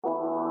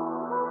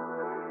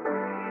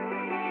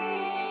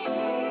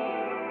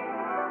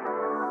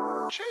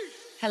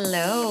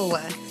Hello,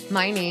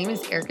 my name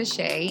is Erica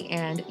Shea,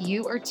 and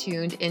you are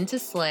tuned into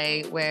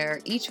Slay, where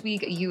each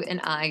week you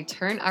and I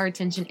turn our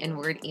attention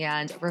inward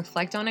and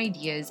reflect on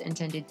ideas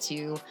intended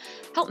to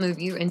help move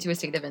you into a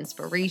state of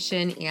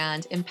inspiration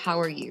and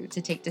empower you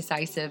to take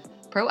decisive,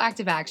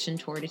 proactive action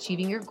toward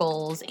achieving your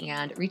goals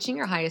and reaching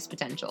your highest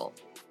potential.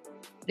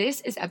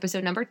 This is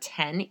episode number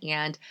 10,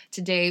 and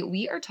today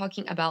we are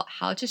talking about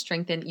how to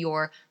strengthen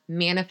your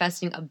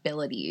manifesting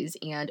abilities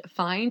and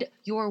find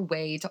your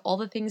way to all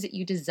the things that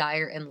you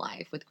desire in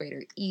life with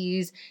greater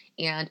ease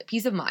and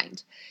peace of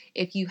mind.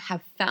 If you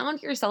have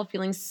found yourself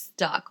feeling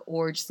stuck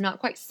or just not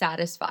quite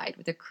satisfied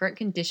with the current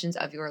conditions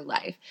of your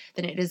life,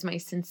 then it is my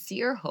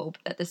sincere hope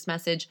that this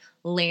message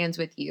lands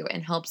with you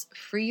and helps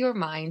free your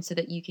mind so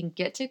that you can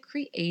get to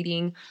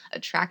creating,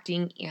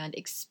 attracting, and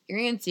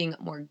experiencing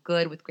more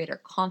good with greater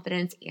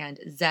confidence and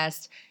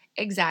zest,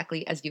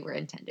 exactly as you were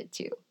intended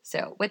to.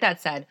 So, with that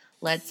said,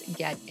 let's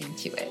get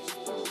into it.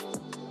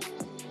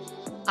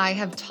 I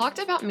have talked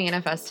about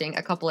manifesting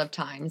a couple of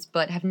times,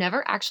 but have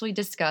never actually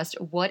discussed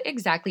what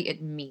exactly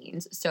it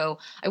means. So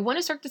I want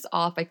to start this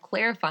off by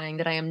clarifying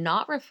that I am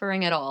not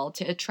referring at all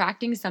to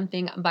attracting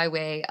something by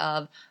way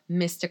of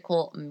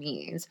mystical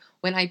means.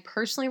 When I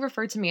personally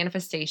refer to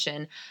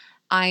manifestation,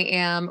 I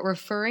am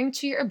referring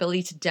to your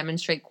ability to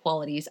demonstrate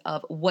qualities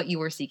of what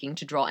you are seeking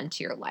to draw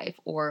into your life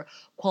or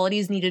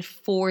qualities needed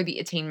for the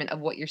attainment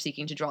of what you're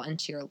seeking to draw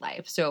into your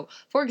life. So,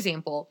 for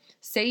example,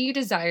 say you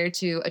desire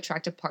to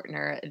attract a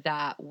partner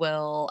that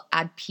will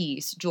add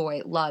peace,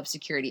 joy, love,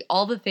 security,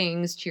 all the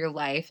things to your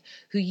life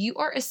who you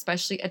are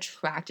especially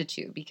attracted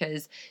to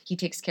because he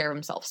takes care of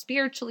himself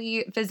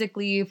spiritually,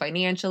 physically,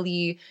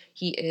 financially.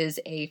 He is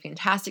a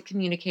fantastic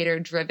communicator,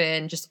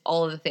 driven, just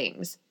all of the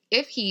things.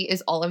 If he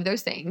is all of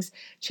those things,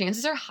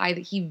 chances are high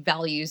that he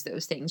values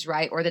those things,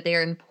 right? Or that they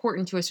are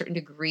important to a certain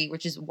degree,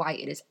 which is why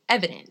it is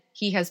evident.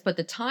 He has put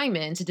the time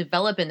in to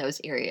develop in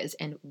those areas.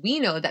 And we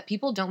know that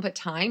people don't put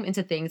time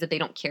into things that they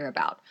don't care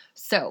about.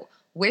 So,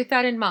 with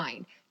that in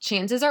mind,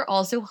 chances are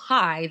also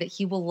high that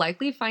he will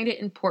likely find it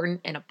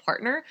important in a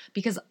partner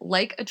because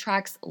like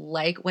attracts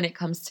like when it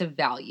comes to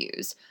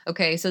values.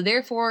 Okay, so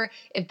therefore,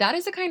 if that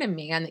is the kind of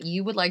man that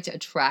you would like to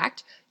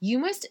attract, you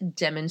must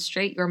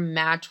demonstrate your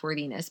match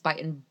worthiness by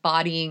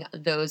embodying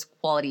those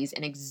qualities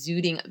and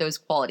exuding those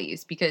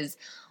qualities because,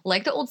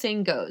 like the old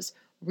saying goes,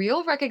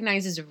 real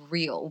recognizes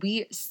real.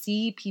 We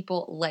see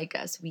people like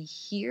us. We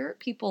hear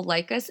people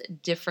like us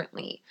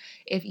differently.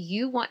 If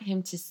you want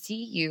him to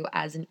see you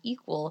as an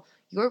equal,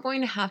 you're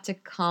going to have to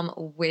come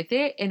with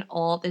it in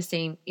all the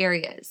same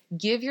areas.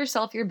 Give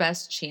yourself your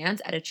best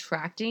chance at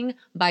attracting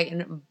by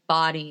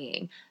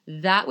embodying.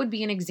 That would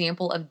be an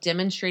example of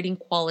demonstrating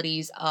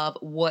qualities of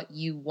what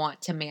you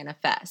want to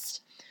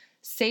manifest.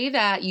 Say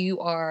that you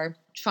are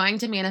trying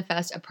to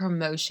manifest a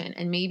promotion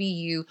and maybe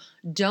you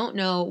don't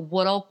know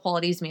what all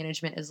qualities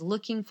management is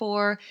looking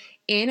for.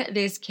 In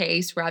this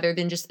case, rather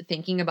than just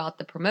thinking about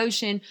the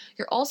promotion,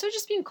 you're also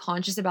just being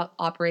conscious about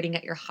operating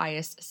at your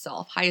highest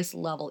self, highest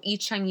level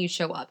each time you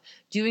show up,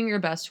 doing your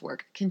best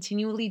work,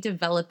 continually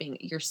developing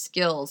your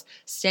skills,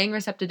 staying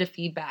receptive to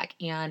feedback,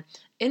 and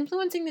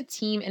influencing the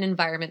team and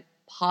environment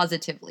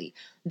positively.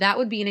 That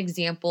would be an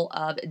example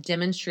of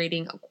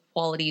demonstrating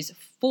qualities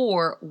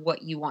for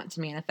what you want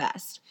to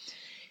manifest.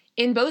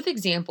 In both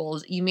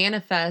examples, you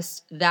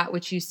manifest that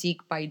which you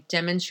seek by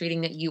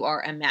demonstrating that you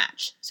are a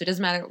match. So it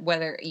doesn't matter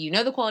whether you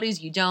know the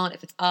qualities, you don't,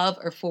 if it's of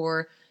or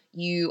for,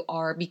 you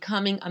are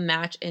becoming a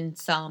match in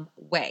some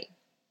way.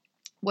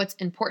 What's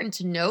important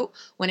to note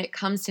when it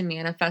comes to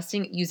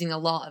manifesting using the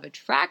law of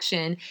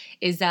attraction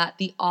is that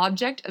the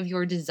object of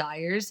your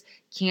desires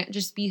can't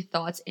just be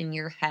thoughts in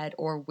your head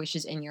or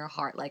wishes in your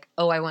heart, like,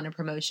 oh, I want a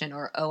promotion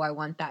or oh, I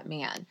want that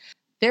man.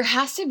 There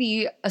has to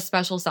be a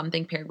special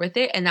something paired with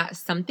it, and that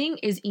something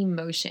is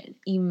emotion.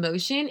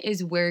 Emotion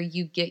is where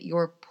you get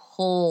your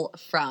pull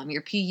from,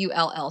 your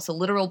pull, so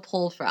literal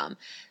pull from.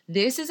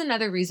 This is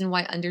another reason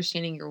why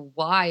understanding your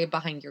why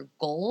behind your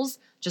goals,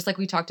 just like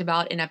we talked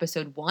about in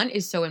episode 1,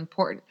 is so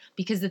important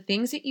because the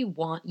things that you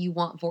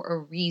want for a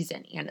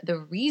reason. And the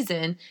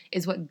reason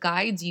is what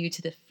guides you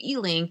to the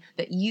feeling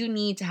that you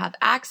need to have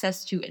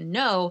access to and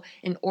know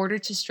in order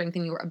to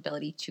strengthen your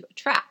ability to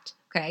attract.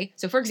 Okay,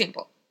 so for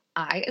example,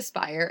 I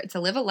aspire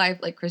to live a life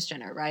like Kris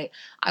Jenner, right?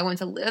 I want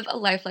to live a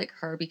life like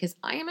her because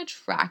I am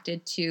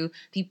attracted to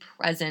the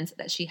presence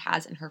that she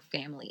has in her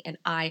family. And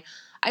I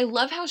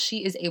love how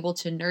she is able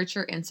to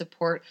nurture and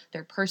support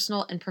their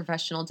personal and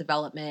professional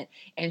development.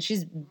 And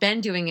she's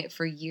been doing it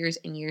for years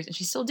and years, and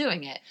she's still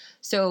doing it.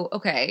 So,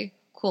 okay,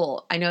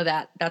 cool. I know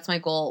that. That's my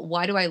goal.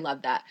 Why do I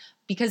love that?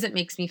 Because it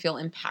makes me feel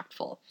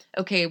impactful.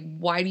 Okay,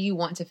 why do you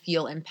want to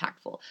feel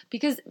impactful?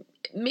 Because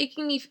it makes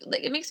me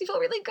feel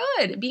really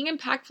good. Being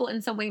impactful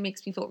in some way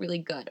makes me feel really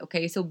good.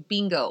 Okay, so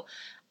bingo.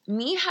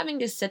 Me having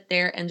to sit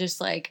there and just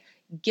like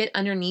get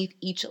underneath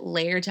each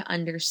layer to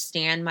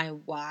understand my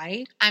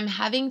why, I'm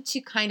having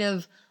to kind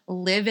of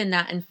live in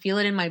that and feel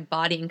it in my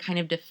body and kind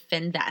of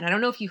defend that. And I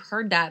don't know if you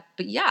heard that,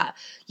 but yeah,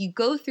 you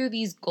go through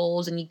these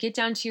goals and you get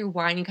down to your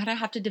why and you kind of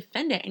have to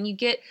defend it, and you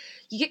get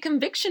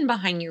conviction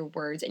behind your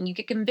words and you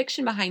get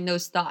conviction behind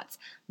those thoughts.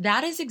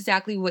 That is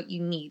exactly what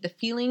you need. The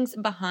feelings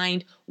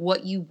behind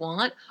what you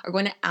want are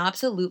going to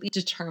absolutely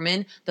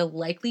determine the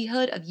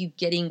likelihood of you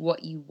getting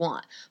what you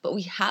want. But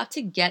we have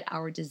to get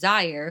our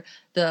desire,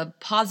 the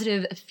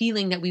positive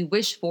feeling that we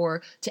wish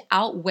for, to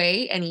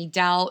outweigh any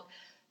doubt,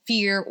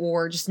 fear,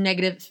 or just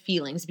negative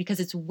feelings, because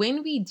it's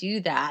when we do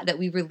that that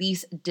we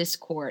release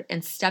discord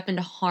and step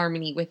into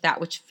harmony with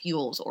that which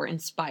fuels or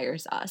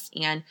inspires us.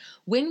 And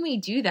when we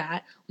do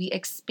that, we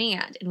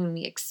expand. And when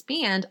we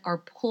expand, our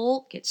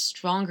pull gets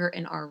stronger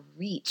and our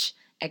reach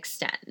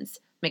extends.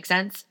 Make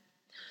sense?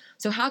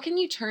 So how can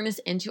you turn this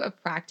into a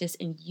practice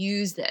and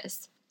use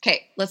this?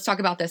 Okay, let's talk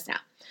about this now.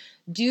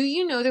 Do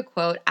you know the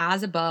quote,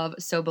 as above,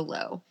 so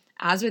below,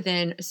 as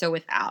within, so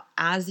without,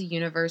 as the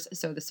universe,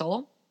 so the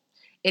soul?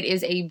 It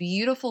is a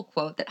beautiful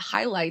quote that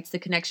highlights the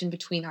connection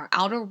between our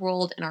outer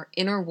world and our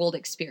inner world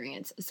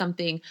experience,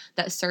 something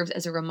that serves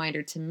as a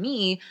reminder to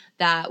me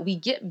that we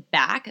get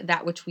back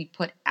that which we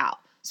put out.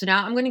 So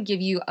now I'm going to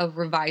give you a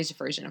revised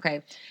version,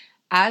 okay?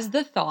 As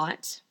the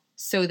thought,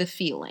 so the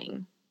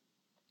feeling.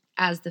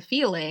 As the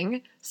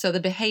feeling, so the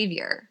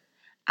behavior.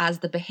 As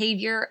the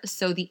behavior,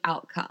 so the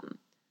outcome.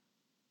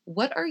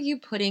 What are you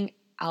putting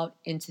out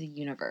into the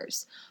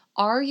universe?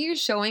 Are you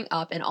showing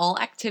up in all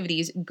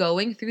activities,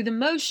 going through the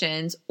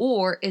motions,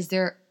 or is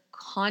there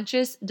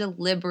conscious,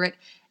 deliberate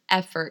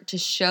effort to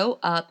show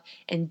up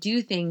and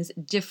do things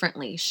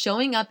differently,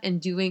 showing up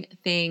and doing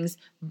things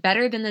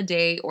better than the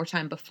day or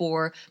time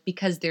before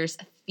because there's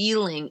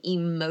feeling,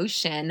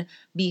 emotion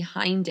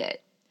behind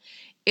it?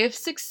 If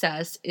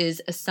success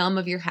is a sum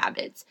of your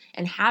habits,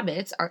 and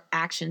habits are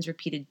actions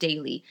repeated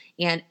daily,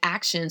 and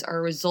actions are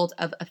a result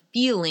of a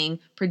feeling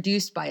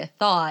produced by a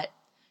thought,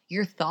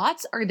 your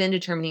thoughts are then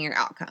determining your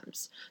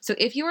outcomes. So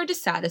if you are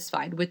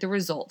dissatisfied with the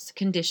results,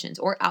 conditions,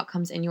 or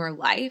outcomes in your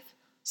life,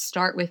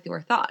 start with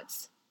your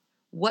thoughts.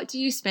 What do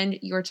you spend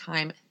your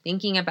time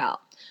thinking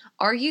about?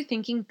 Are you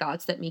thinking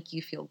thoughts that make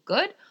you feel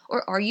good,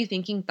 or are you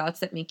thinking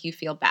thoughts that make you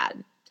feel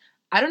bad?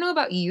 I don't know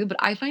about you, but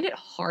I find it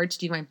hard to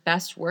do my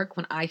best work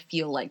when I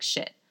feel like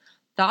shit.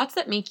 Thoughts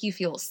that make you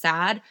feel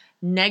sad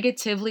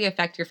negatively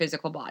affect your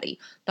physical body.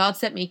 Thoughts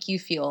that make you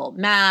feel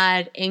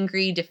mad,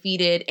 angry,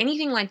 defeated,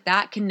 anything like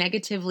that can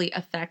negatively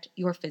affect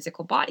your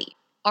physical body.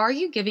 Are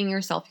you giving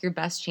yourself your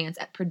best chance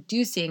at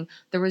producing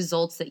the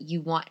results that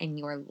you want in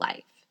your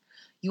life?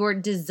 Your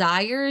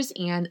desires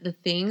and the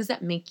things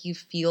that make you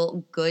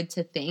feel good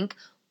to think,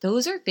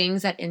 those are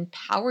things that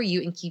empower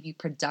you and keep you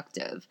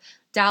productive.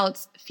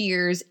 Doubts,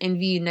 fears,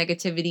 envy,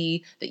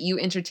 negativity that you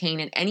entertain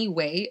in any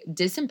way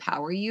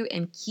disempower you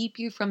and keep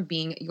you from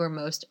being your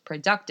most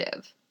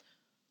productive.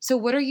 So,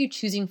 what are you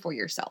choosing for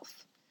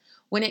yourself?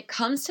 When it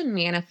comes to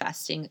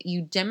manifesting,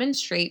 you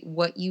demonstrate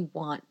what you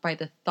want by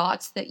the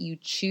thoughts that you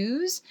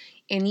choose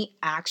and the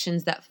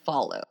actions that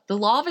follow. The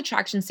law of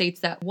attraction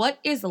states that what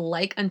is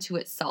like unto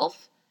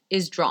itself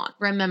is drawn.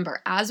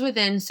 Remember, as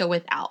within, so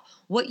without.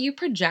 What you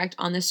project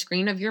on the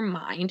screen of your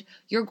mind,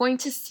 you're going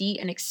to see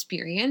and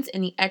experience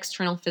in the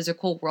external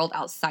physical world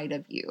outside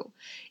of you.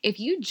 If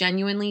you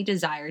genuinely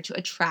desire to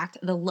attract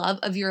the love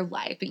of your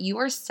life, but you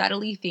are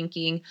subtly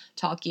thinking,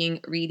 talking,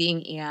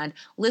 reading, and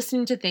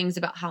listening to things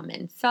about how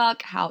men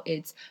suck, how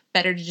it's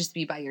better to just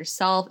be by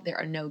yourself, there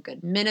are no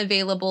good men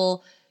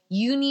available,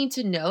 you need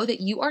to know that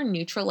you are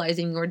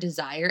neutralizing your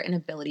desire and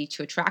ability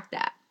to attract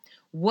that.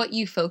 What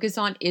you focus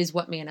on is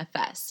what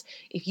manifests.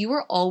 If you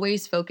are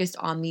always focused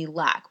on the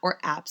lack or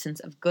absence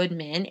of good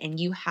men and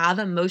you have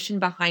emotion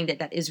behind it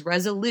that is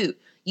resolute,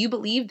 you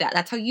believe that,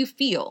 that's how you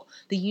feel.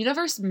 The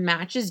universe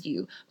matches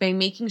you by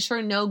making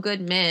sure no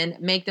good men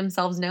make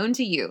themselves known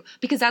to you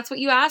because that's what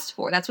you asked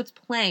for. That's what's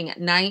playing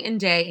night and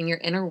day in your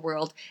inner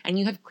world, and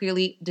you have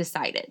clearly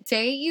decided.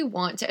 Say you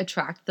want to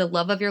attract the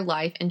love of your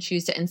life and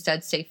choose to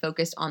instead stay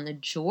focused on the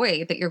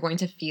joy that you're going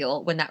to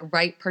feel when that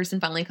right person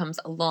finally comes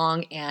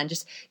along, and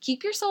just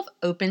keep yourself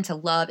open to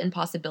love and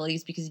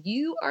possibilities because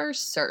you are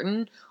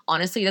certain,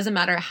 honestly, it doesn't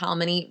matter how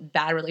many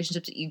bad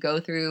relationships that you go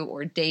through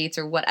or dates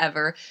or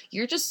whatever,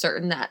 you're just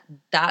certain that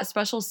that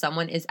special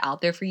someone is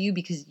out there for you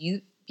because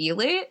you feel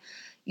it.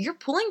 Your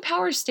pulling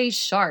power stays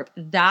sharp.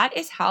 That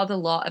is how the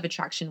law of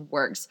attraction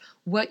works.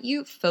 What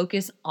you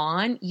focus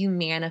on, you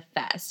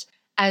manifest.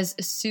 As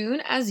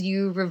soon as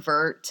you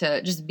revert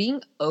to just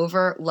being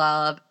over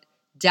love,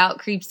 doubt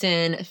creeps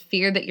in,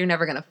 fear that you're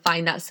never going to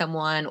find that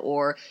someone,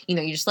 or, you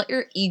just let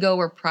your ego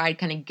or pride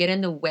kind of get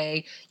in the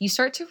way, you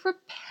start to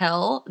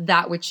repel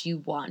that which you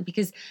want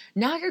because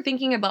now you're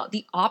thinking about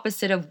the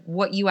opposite of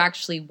what you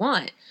actually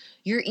want.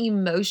 Your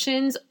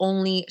emotions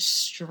only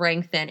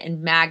strengthen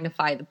and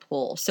magnify the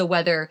pull. So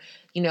whether,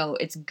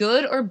 it's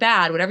good or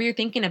bad, whatever you're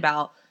thinking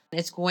about,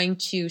 it's going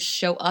to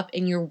show up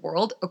in your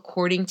world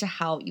according to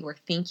how you are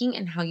thinking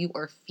and how you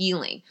are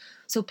feeling.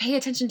 So pay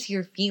attention to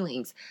your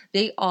feelings.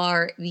 They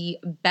are the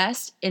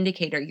best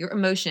indicator, your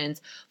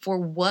emotions, for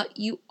what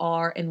you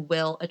are and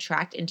will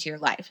attract into your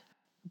life.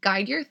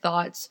 Guide your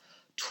thoughts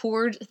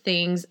toward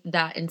things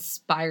that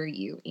inspire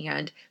you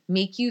and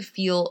make you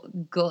feel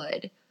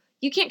good.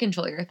 You can't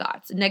control your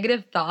thoughts.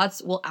 Negative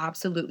thoughts will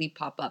absolutely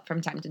pop up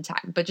from time to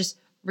time, but just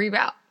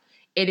reroute.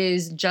 It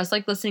is just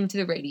like listening to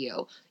the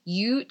radio.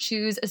 You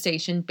choose a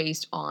station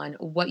based on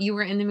what you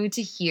were in the mood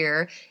to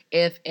hear.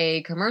 If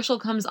a commercial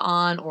comes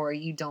on or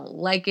you don't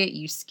like it,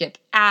 you skip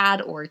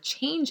ad or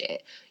change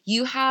it.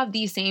 You have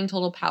the same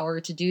total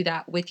power to do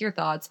that with your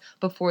thoughts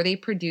before they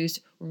produce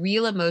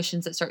real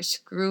emotions that start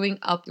screwing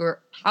up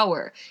your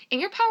power.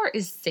 And your power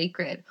is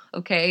sacred,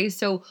 okay?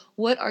 So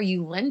what are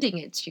you lending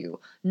it to?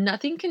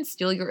 Nothing can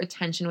steal your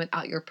attention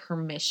without your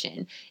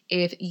permission.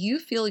 If you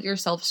feel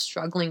yourself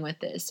struggling with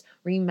this,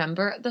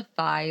 remember the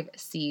 5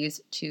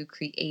 C's to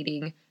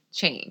creating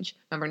change.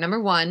 Remember, number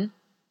 1,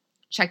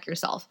 check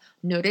yourself.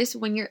 Notice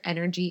when your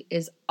energy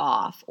is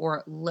off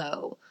or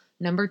low.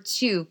 Number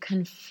 2,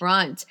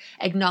 confront.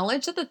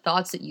 Acknowledge that the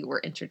thoughts that you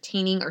were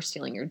entertaining are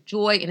stealing your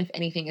joy. And if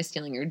anything is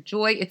stealing your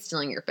joy, it's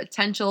stealing your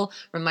potential.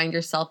 Remind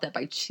yourself that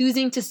by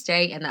choosing to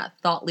stay in that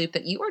thought loop,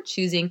 that you are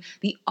choosing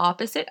the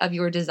opposite of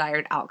your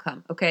desired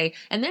outcome, okay?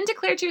 And then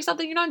declare to yourself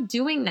that you're not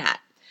doing that.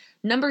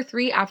 Number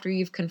 3, after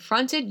you've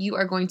confronted, you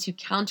are going to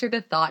counter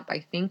the thought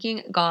by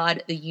thanking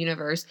God, the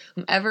universe,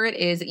 whomever it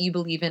is that you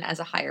believe in as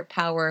a higher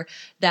power,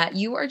 that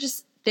you are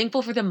just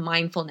thankful for the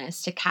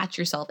mindfulness to catch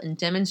yourself and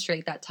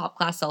demonstrate that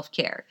top-class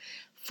self-care.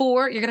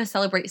 4, you're going to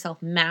celebrate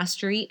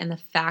self-mastery and the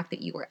fact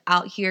that you are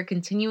out here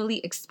continually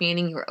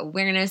expanding your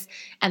awareness.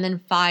 And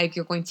then 5,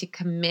 you're going to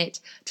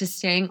commit to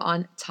staying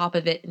on top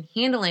of it and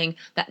handling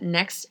that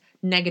next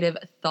negative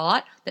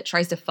thought that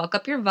tries to fuck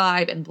up your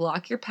vibe and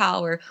block your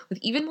power with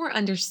even more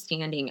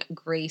understanding,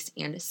 grace,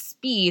 and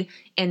speed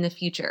in the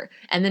future.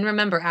 And then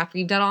remember, after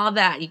you've done all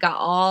that, you got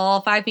all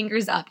 5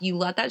 fingers up, you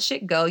let that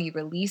shit go, you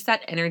release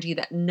that energy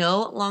that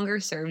no longer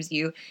serves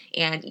you,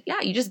 and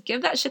you just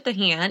give that shit the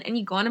hand and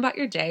you go on about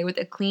your day with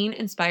a clean,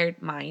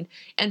 inspired mind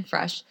and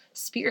fresh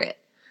spirit.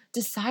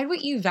 Decide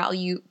what you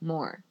value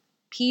more: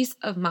 peace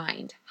of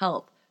mind,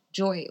 health,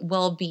 joy,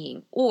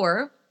 well-being,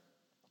 or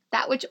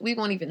that which we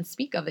won't even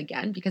speak of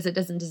again because it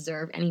doesn't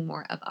deserve any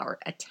more of our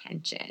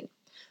attention.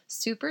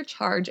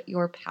 Supercharge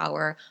your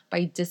power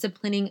by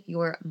disciplining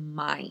your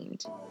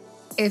mind.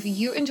 If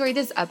you enjoyed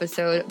this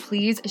episode,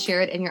 please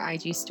share it in your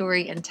IG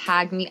story and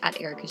tag me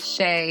at Erica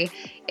Shea.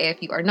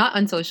 If you are not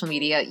on social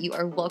media, you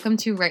are welcome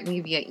to write me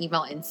via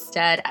email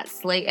instead at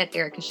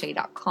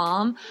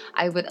slay@ericashea.com.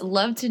 I would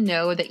love to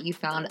know that you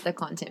found the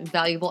content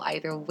valuable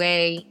either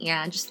way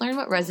and just learn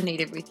what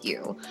resonated with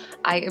you.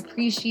 I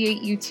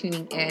appreciate you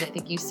tuning in.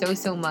 Thank you so,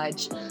 so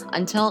much.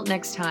 Until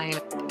next time,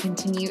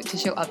 continue to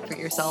show up for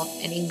yourself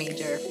in a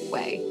major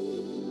way.